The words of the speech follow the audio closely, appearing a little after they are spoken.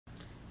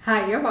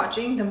Hi, you're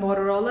watching the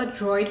Motorola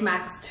Droid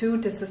Maxx 2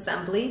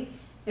 disassembly.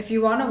 If you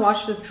want to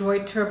watch the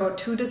Droid Turbo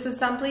 2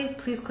 disassembly,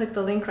 please click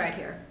the link right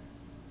here.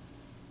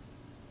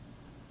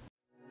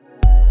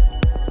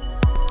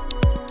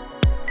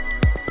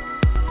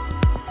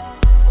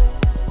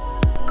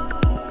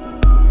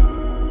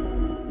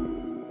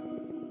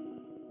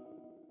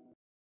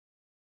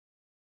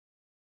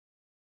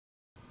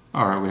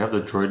 Alright, we have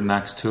the Droid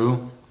Maxx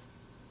 2.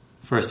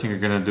 First thing you're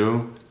going to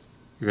do,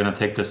 you're going to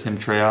take the SIM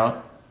tray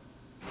out.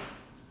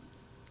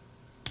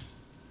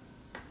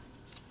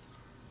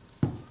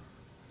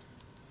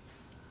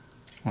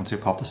 Once you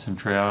pop the SIM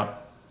tray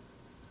out,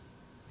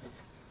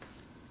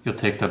 you'll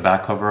take the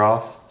back cover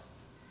off.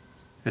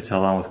 It's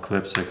held on with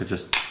clips, so you could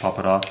just pop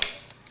it off.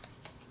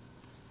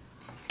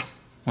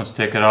 Once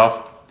you take it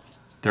off,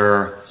 there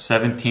are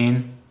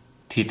 17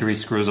 T3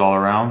 screws all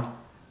around.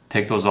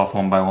 Take those off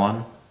one by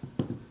one.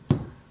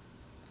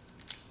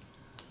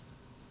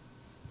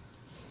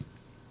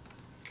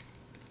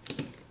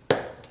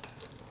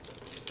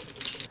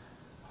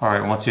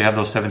 Alright, once you have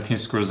those 17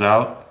 screws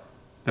out,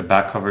 the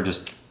back cover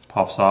just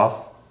pops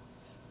off.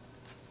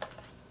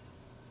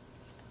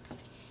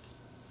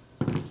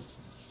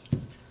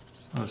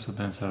 So that's what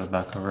the inside of the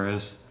back cover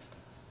is.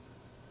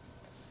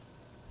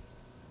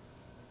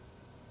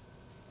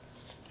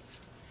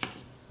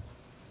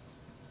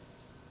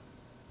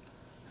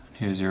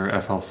 Here's your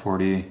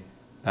FL40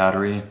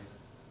 battery.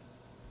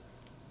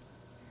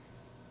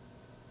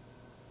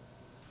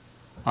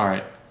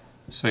 Alright,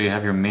 so you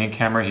have your main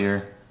camera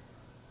here.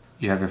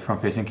 You have your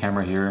front facing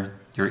camera here,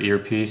 your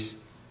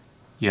earpiece,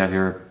 you have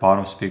your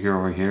bottom speaker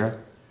over here,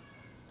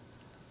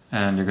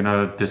 and you're going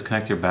to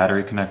disconnect your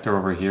battery connector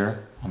over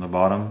here on the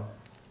bottom.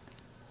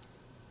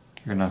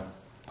 You're going to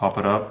pop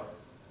it up.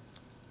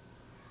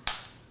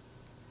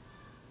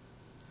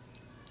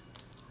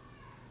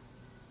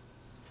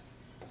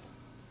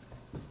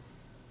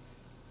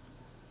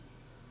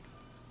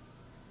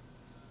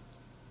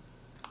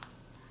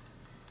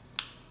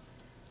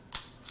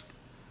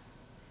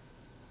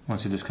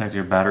 Once you disconnect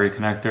your battery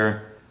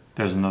connector,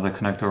 there's another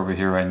connector over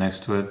here right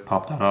next to it.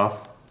 Pop that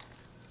off.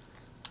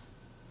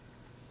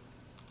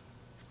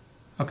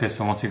 Okay,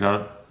 so once you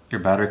got your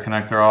battery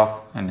connector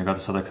off and you got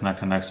this other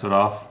connector next to it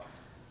off,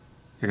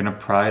 you're going to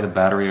pry the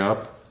battery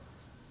up.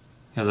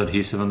 It has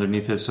adhesive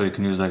underneath it, so you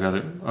can use like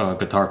a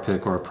guitar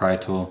pick or a pry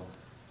tool.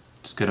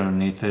 Just get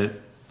underneath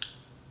it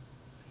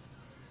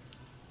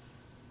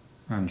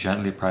and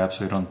gently pry up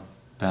so you don't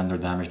bend or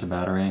damage the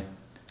battery.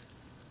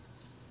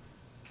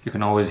 You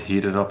can always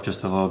heat it up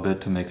just a little bit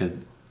to make it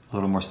a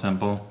little more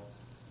simple.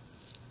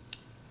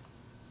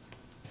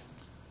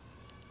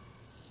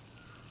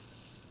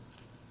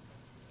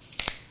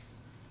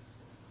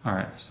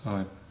 Alright,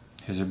 so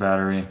here's your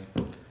battery.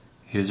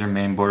 Here's your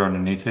main board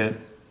underneath it.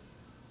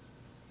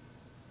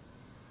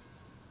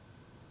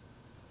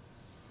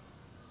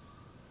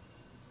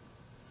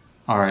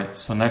 Alright,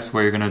 so next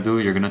what you're going to do,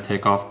 you're going to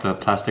take off the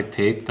plastic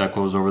tape that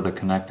goes over the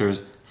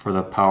connectors for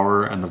the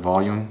power and the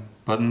volume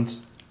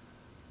buttons.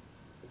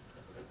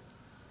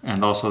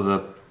 And also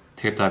the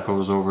tape that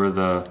goes over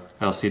the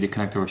LCD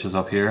connector, which is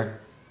up here.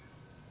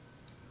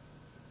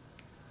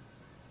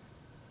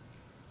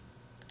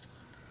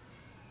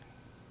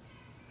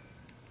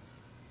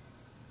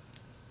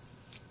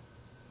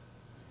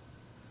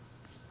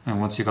 And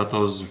once you got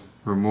those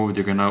removed,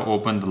 you're going to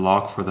open the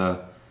lock for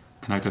the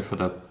connector for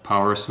the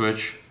power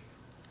switch.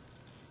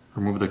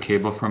 Remove the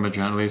cable from it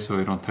gently so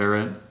you don't tear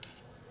it.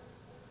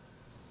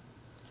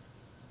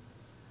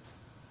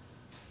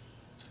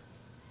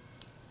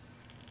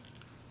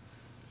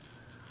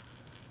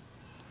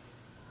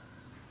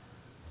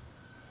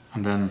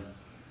 And then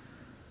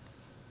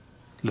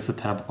lift the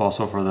tab up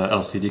also for the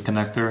LCD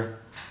connector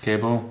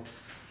cable,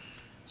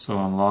 so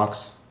it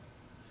unlocks.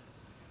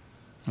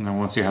 And then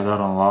once you have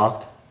that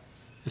unlocked,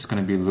 it's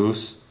going to be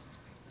loose.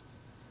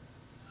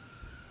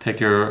 Take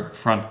your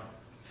front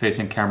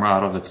facing camera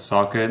out of its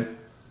socket,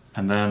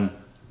 and then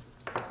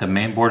the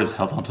main board is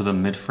held onto the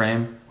mid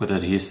frame with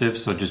adhesive,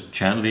 so just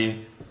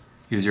gently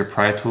use your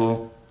pry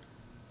tool.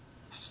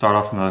 Start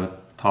off from the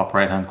top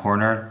right hand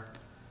corner.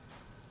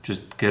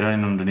 Just get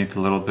in underneath a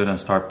little bit and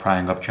start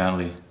prying up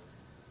gently.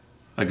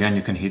 Again,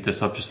 you can heat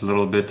this up just a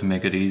little bit to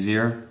make it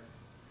easier.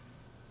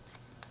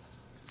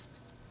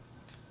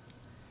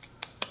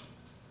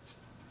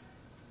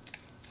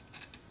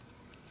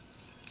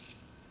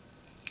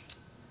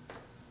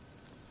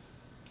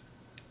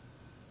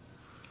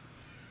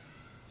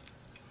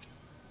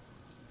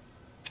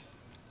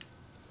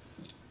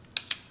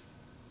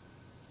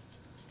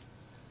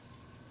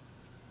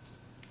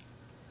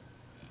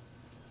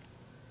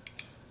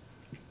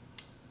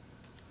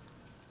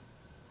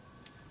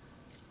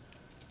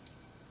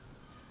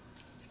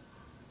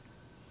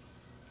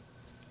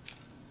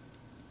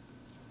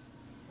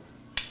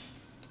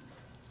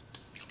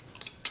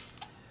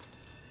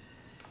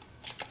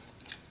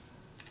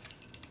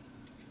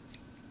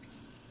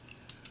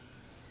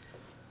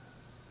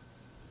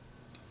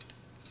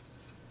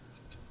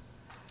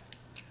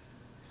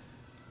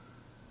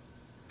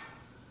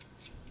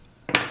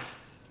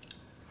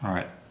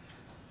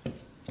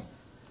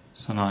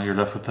 So now you're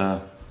left with the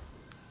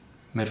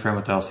mid-frame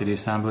with the LCD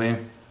assembly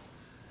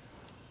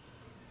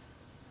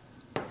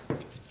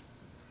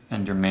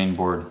and your main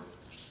board.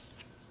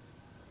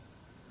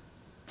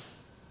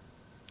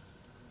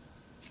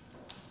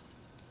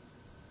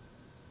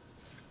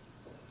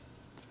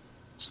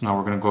 So now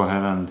we're going to go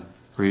ahead and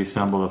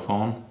reassemble the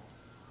phone.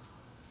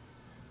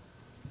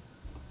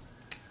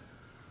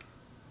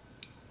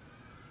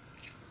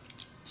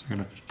 So you're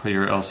going to put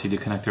your LCD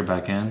connector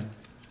back in.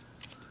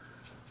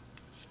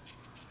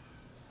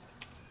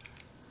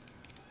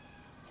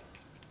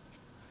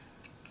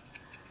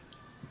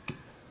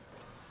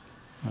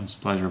 And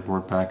slide your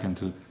board back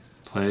into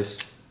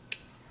place.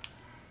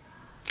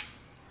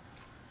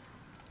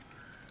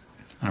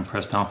 And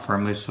press down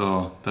firmly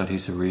so the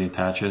adhesive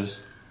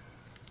reattaches.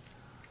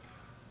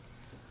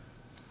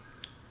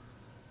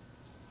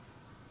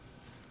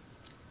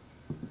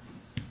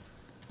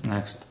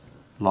 Next,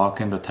 lock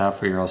in the tab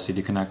for your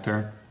LCD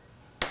connector.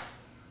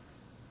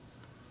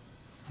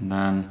 And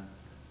then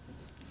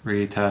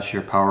reattach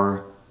your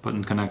power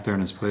button connector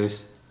in its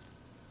place.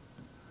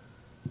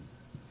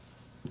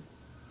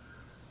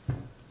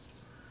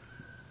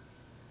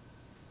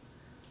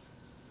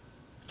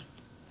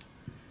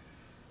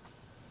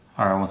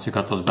 Alright, once you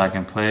got those back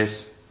in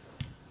place,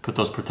 put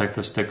those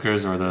protective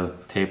stickers or the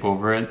tape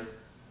over it.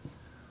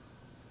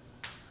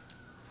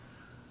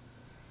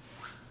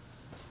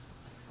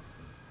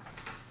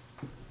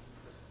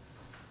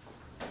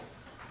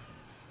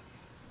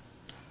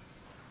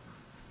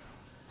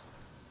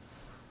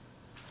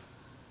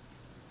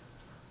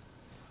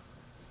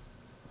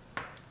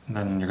 And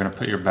then you're going to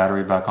put your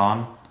battery back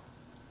on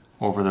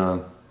over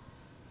the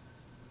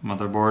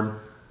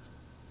motherboard.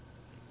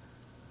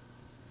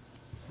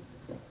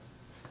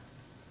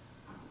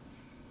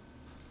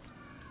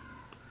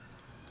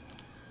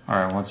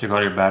 Alright, once you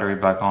got your battery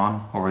back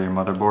on over your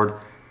motherboard,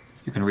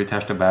 you can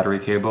reattach the battery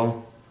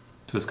cable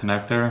to its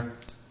connector,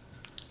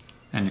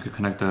 and you can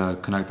connect the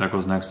connector that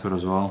goes next to it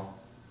as well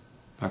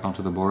back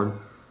onto the board.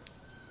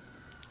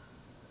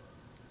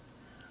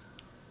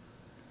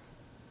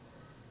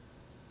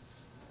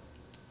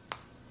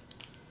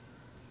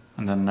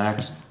 And then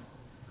next,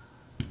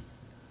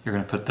 you're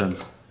going to put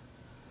the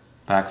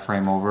back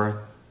frame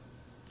over.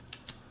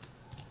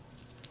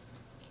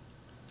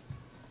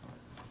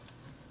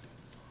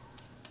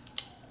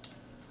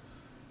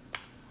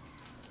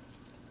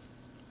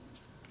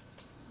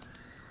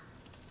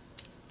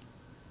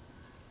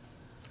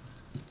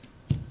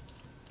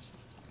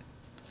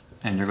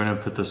 And you're going to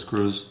put the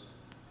screws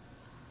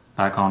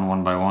back on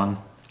one by one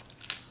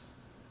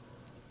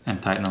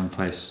and tighten them in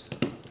place.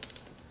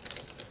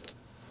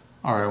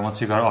 Alright, once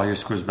you got all your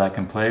screws back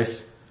in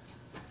place,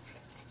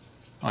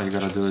 all you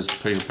gotta do is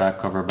put your back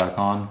cover back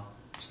on,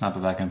 snap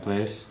it back in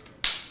place.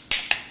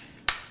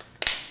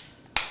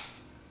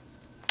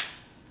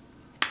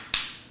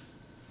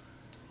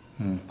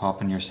 And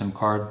pop in your SIM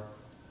card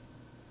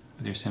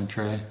with your SIM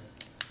tray.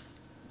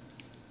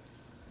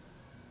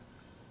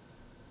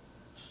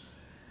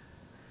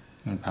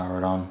 And power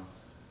it on.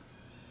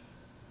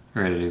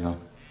 Ready to go.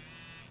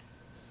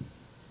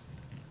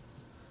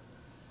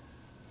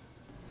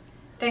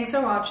 Thanks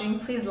for watching.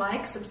 Please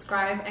like,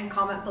 subscribe, and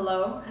comment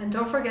below. And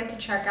don't forget to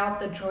check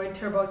out the Droid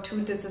Turbo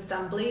 2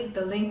 disassembly.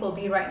 The link will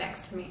be right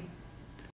next to me.